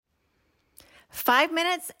5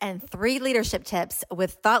 minutes and 3 leadership tips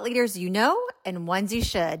with thought leaders you know and ones you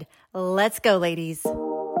should. Let's go, ladies.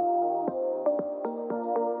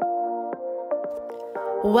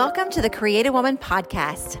 Welcome to the Creative Woman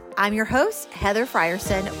Podcast. I'm your host, Heather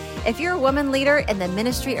Fierson. If you're a woman leader in the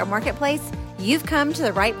ministry or marketplace, you've come to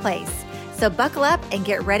the right place. So buckle up and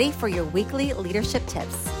get ready for your weekly leadership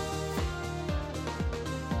tips.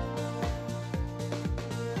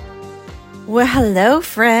 Well, hello,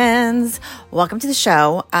 friends. Welcome to the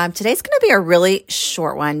show. Today's going to be a really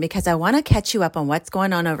short one because I want to catch you up on what's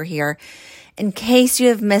going on over here. In case you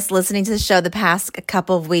have missed listening to the show the past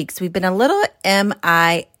couple of weeks, we've been a little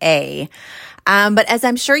MIA. But as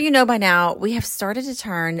I'm sure you know by now, we have started to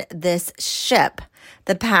turn this ship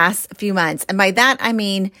the past few months. And by that, I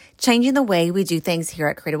mean changing the way we do things here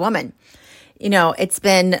at Creative Woman. You know, it's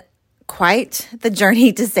been quite the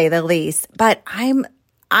journey to say the least, but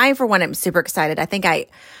I, for one, am super excited. I think I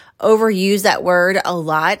overuse that word a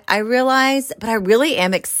lot, I realize, but I really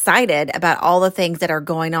am excited about all the things that are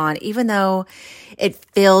going on, even though it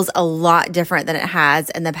feels a lot different than it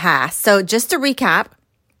has in the past. So just to recap,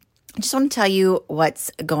 I just want to tell you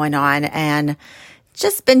what's going on and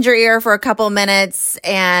just bend your ear for a couple minutes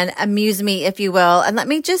and amuse me, if you will. And let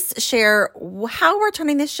me just share how we're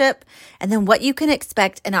turning this ship and then what you can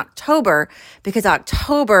expect in October, because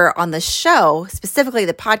October on the show, specifically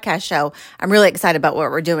the podcast show, I'm really excited about what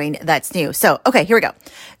we're doing that's new. So, okay, here we go.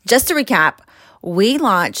 Just to recap, we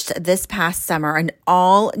launched this past summer an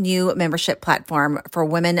all new membership platform for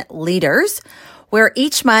women leaders, where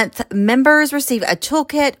each month members receive a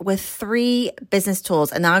toolkit with 3 business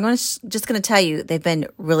tools. And now I'm just going to tell you, they've been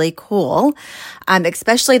really cool,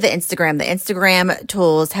 especially the Instagram. The Instagram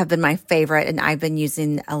tools have been my favorite, and I've been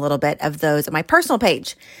using a little bit of those on my personal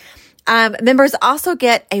page. Members also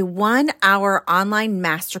get a 1-hour online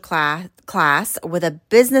masterclass with a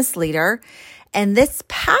business leader. And this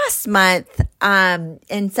past month,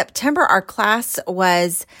 in September, our class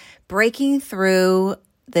was breaking through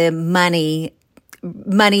the money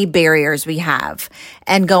barriers we have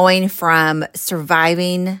and going from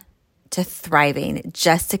surviving to thriving,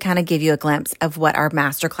 just to kind of give you a glimpse of what our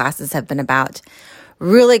master classes have been about.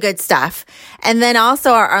 Really good stuff. And then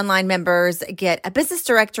also our online members get a business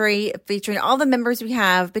directory featuring all the members we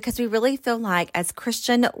have, because we really feel like as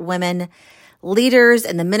Christian women leaders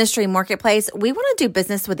in the ministry marketplace, we want to do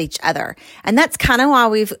business with each other. And that's kind of why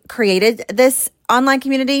we've created this online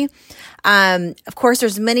community. Of course,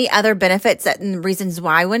 there's many other benefits and reasons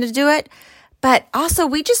why I want to do it. But also,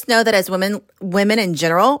 we just know that as women in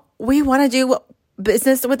general, we want to do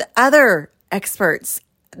business with other experts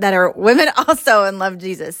that are women also and love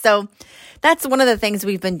Jesus. So that's one of the things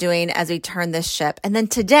we've been doing as we turn this ship. And then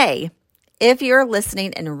today, if you're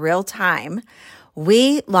listening in real time,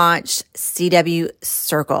 we launched CW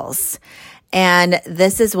Circles. And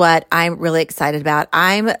this is what I'm really excited about.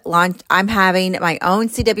 I'm having my own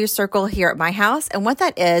CW Circle here at my house. And what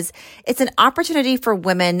that is, it's an opportunity for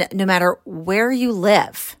women no matter where you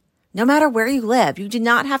live. No matter where you live. You do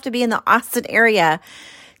not have to be in the Austin area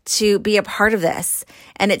to be a part of this.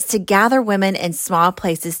 And it's to gather women in small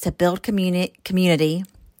places to build community,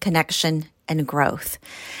 connection, and growth.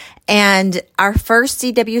 And our first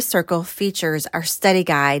CW Circle features our study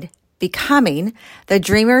guide, Becoming the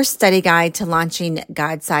Dreamer's Study Guide to Launching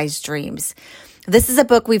God-Sized Dreams. This is a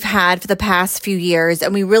book we've had for the past few years,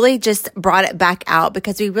 and we really just brought it back out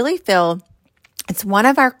because we really feel it's one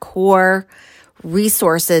of our core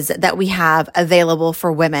resources that we have available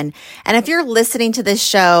for women. And if you're listening to this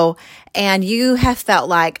show and you have felt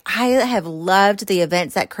like, I have loved the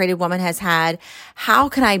events that Creative Woman has had, how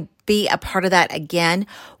can I be a part of that again?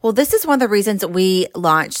 Well, this is one of the reasons we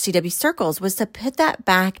launched CW Circles, was to put that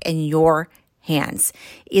back in your hands,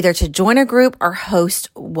 either to join a group or host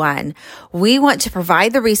one. We want to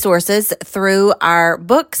provide the resources through our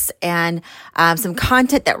books and some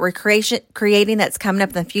content that we're creating that's coming up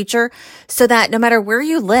in the future, so that no matter where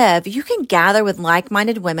you live, you can gather with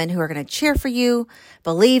like-minded women who are going to cheer for you,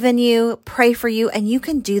 believe in you, pray for you, and you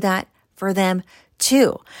can do that for them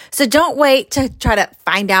too. So don't wait to try to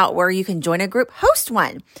find out where you can join a group, host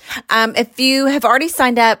one. If you have already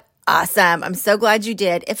signed up, awesome. I'm so glad you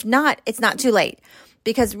did. If not, it's not too late,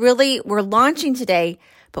 because really we're launching today,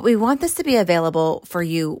 but we want this to be available for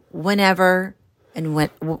you whenever and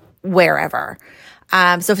wherever.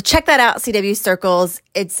 So check that out, CW Circles.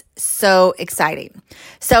 It's so exciting.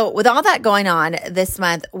 So with all that going on this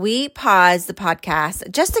month, we paused the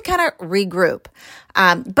podcast just to kind of regroup.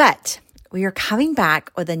 But we are coming back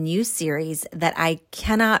with a new series that I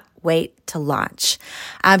cannot wait to launch.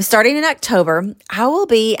 Starting in October, I will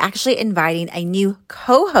be actually inviting a new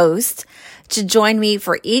co-host to join me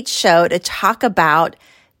for each show to talk about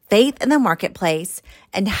faith in the marketplace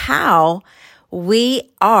and how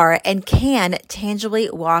we are and can tangibly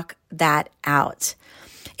walk that out.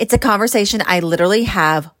 It's a conversation I literally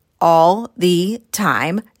have all the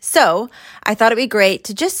time. So I thought it'd be great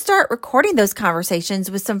to just start recording those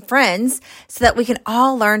conversations with some friends so that we can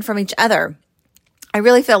all learn from each other. I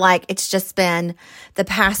really feel like it's just been the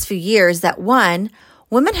past few years that one,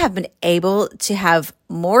 women have been able to have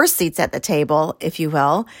more seats at the table, if you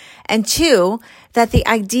will. And two, that the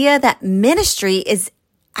idea that ministry is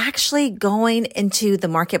actually going into the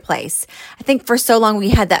marketplace. I think for so long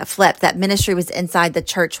we had that flip, that ministry was inside the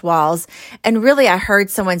church walls. And really, I heard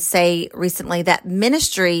someone say recently that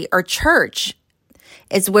ministry or church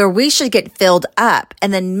is where we should get filled up,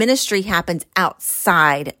 and then ministry happens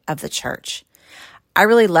outside of the church. I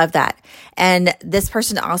really love that. And this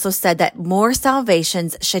person also said that more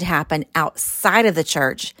salvations should happen outside of the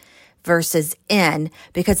church versus in,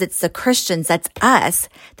 because it's the Christians, that's us,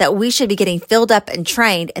 that we should be getting filled up and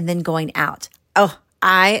trained and then going out. Oh,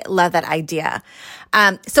 I love that idea.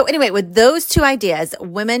 So anyway, with those two ideas,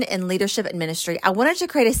 women in leadership and ministry, I wanted to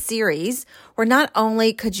create a series where not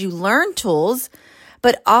only could you learn tools,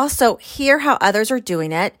 but also hear how others are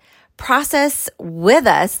doing it, process with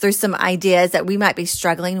us through some ideas that we might be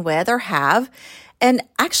struggling with or have. And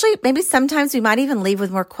actually, maybe sometimes we might even leave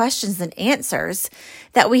with more questions than answers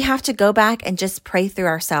that we have to go back and just pray through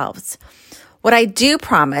ourselves. What I do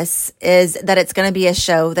promise is that it's going to be a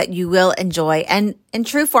show that you will enjoy. And in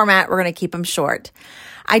true format, we're going to keep them short.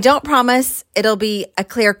 I don't promise it'll be a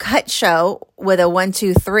clear-cut show with a 1,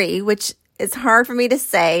 2, 3, which is hard for me to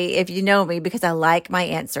say if you know me because I like my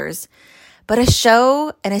answers. But a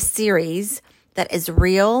show and a series that is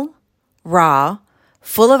real, raw,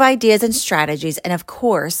 full of ideas and strategies, and of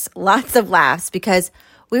course, lots of laughs because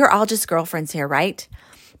we are all just girlfriends here, right?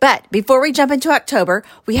 But before we jump into October,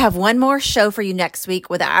 we have one more show for you next week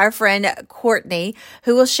with our friend Courtney,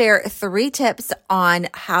 who will share 3 tips on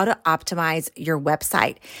how to optimize your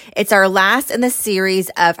website. It's our last in the series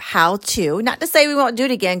of how to. Not to say we won't do it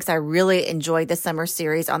again, because I really enjoyed the summer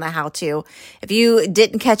series on the how to. If you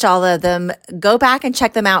didn't catch all of them, go back and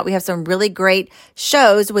check them out. We have some really great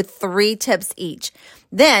shows with 3 tips each.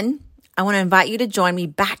 Then I want to invite you to join me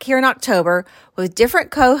back here in October with different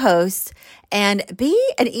co-hosts and be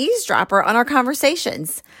an eavesdropper on our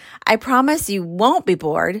conversations. I promise you won't be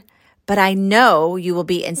bored, but I know you will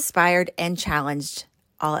be inspired and challenged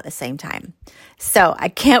all at the same time. So I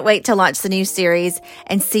can't wait to launch the new series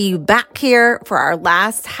and see you back here for our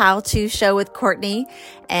last how-to show with Courtney.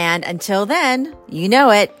 And until then, you know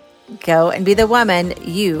it, go and be the woman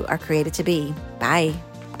you are created to be. Bye.